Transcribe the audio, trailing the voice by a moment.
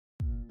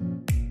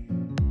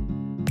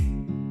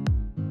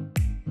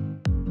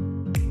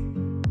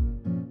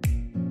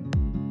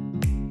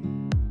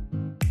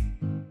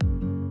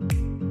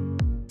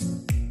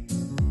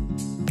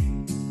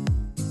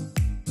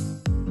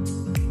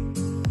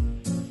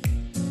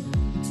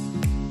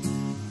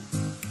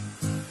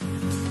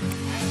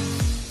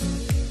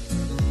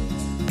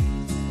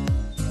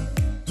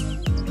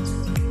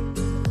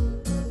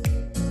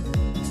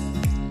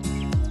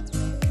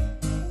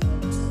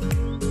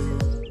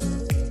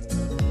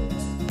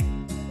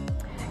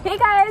Hey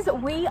guys,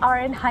 we are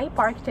in High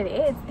Park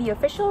today. It's the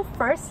official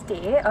first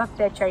day of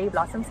the cherry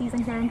blossom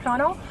season here in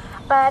Toronto.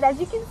 But as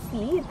you can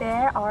see,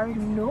 there are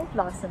no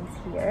blossoms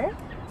here.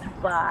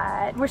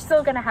 But we're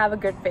still gonna have a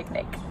good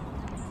picnic.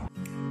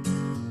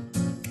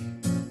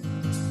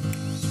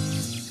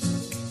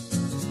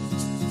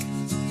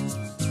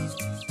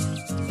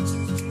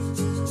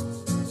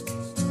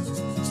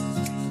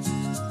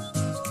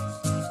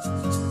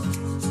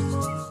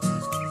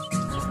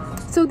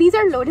 So these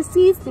are lotus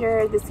seeds.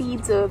 They're the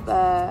seeds of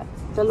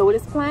the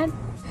lotus plant,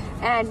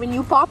 and when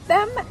you pop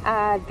them,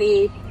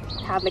 they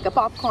have like a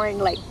popcorn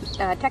like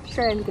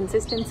texture and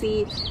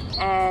consistency,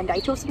 and I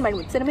toasted mine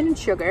with cinnamon and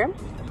sugar.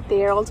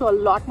 They are also a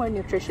lot more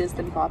nutritious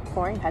than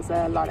popcorn. It has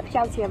a lot of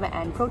calcium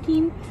and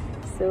protein,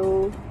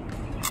 so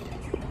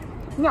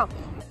yeah.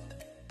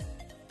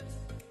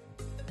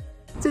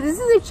 So this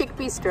is a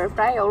chickpea stir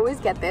fry. I always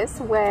get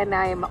this when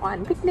I'm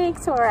on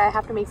picnics or I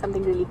have to make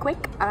something really quick.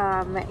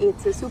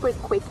 It's a super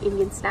quick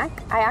Indian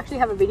snack. I actually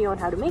have a video on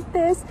how to make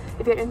this.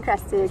 If you're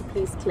interested,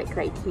 please click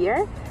right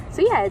here.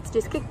 So yeah, it's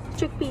just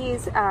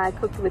chickpeas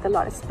cooked with a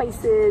lot of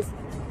spices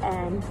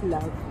and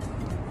love.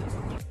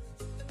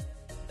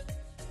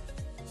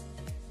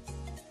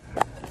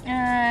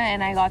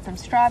 And I got some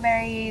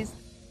strawberries.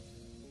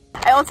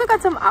 I also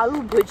got some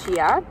aloo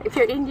bhujia. If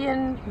you're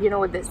Indian, you know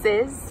what this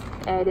is.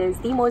 It is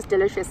the most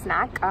delicious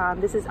snack.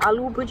 This is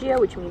aloo bhujia,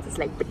 which means it's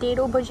like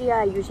potato bhujia.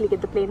 I usually get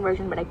the plain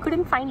version, but I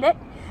couldn't find it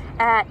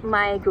at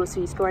my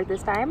grocery store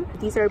this time.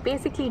 These are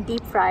basically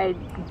deep fried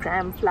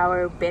gram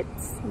flour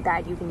bits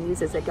that you can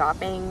use as a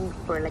topping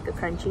for like a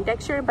crunchy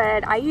texture,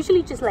 but I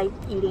usually just like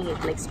eating it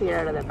like straight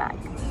out of the bag.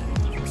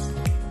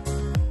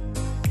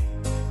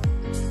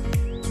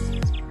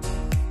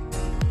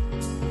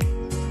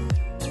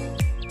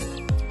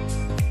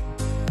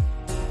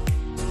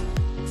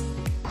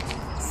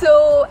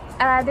 So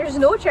there's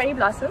no cherry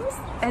blossoms,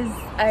 as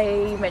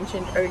I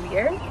mentioned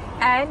earlier,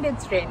 and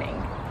it's raining.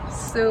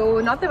 So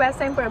not the best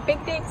time for a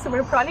picnic, so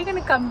we're probably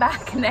gonna come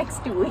back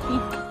next week.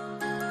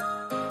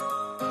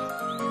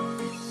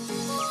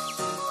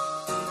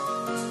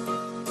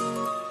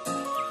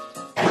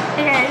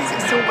 Hey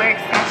guys, so we're at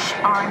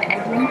Fresh on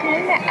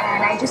Eglinton,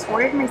 and I just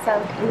ordered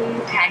myself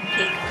a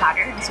pancake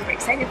platter. I'm super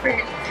excited for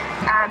it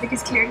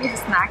because clearly the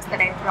snacks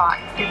that I brought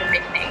to the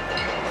picnic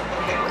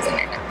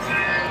wasn't enough.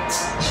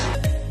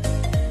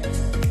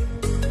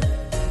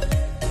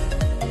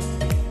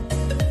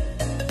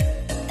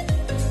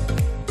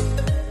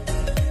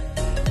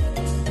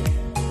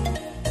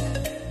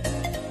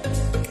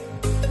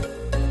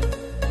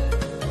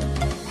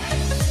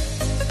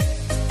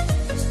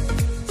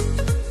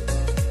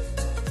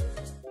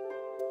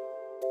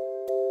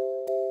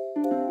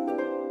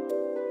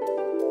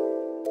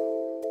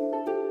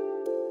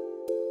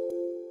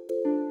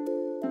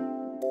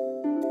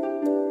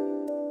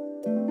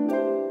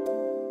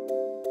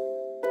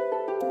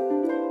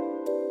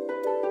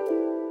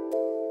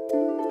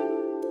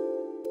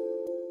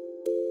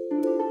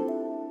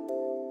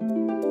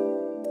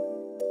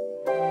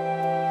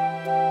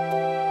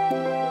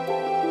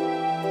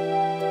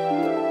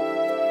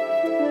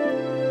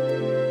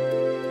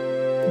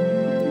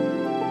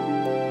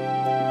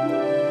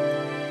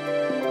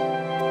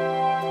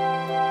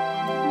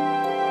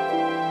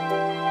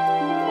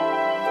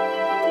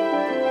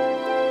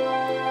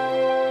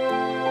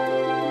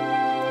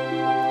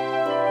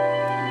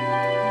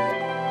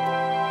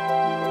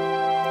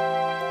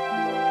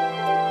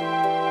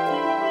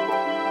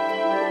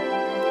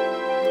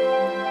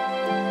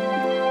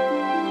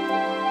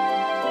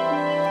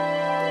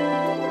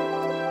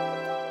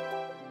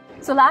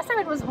 So last time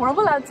it was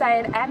horrible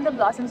outside and the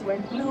blossoms were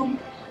in bloom,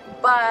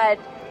 but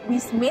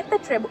we made the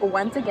trip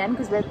once again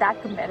because we're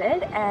that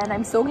committed, and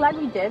I'm so glad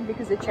we did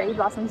because the cherry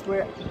blossoms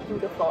were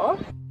beautiful.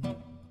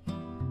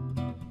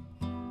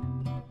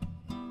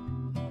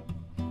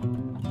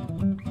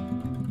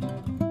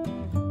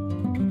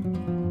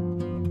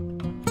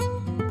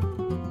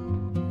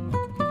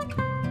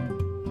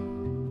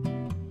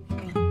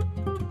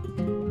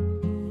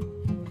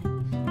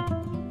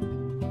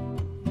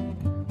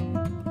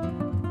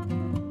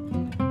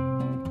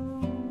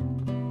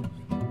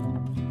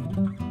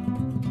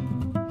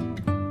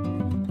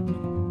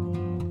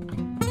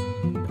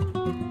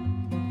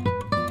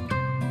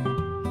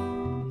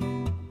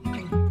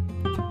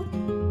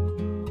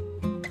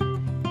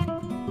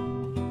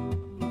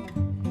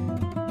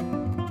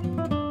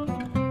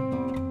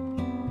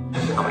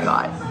 Oh my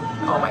god.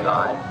 Oh my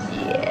god.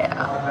 Yeah.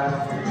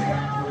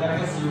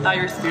 Thought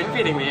you were spoon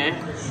feeding me.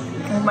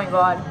 Oh my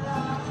god.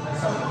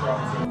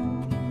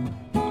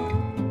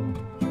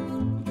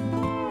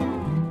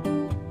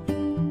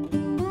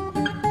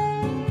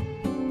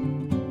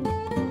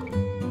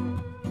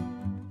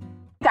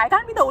 I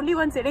can't be the only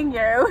one sitting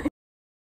here.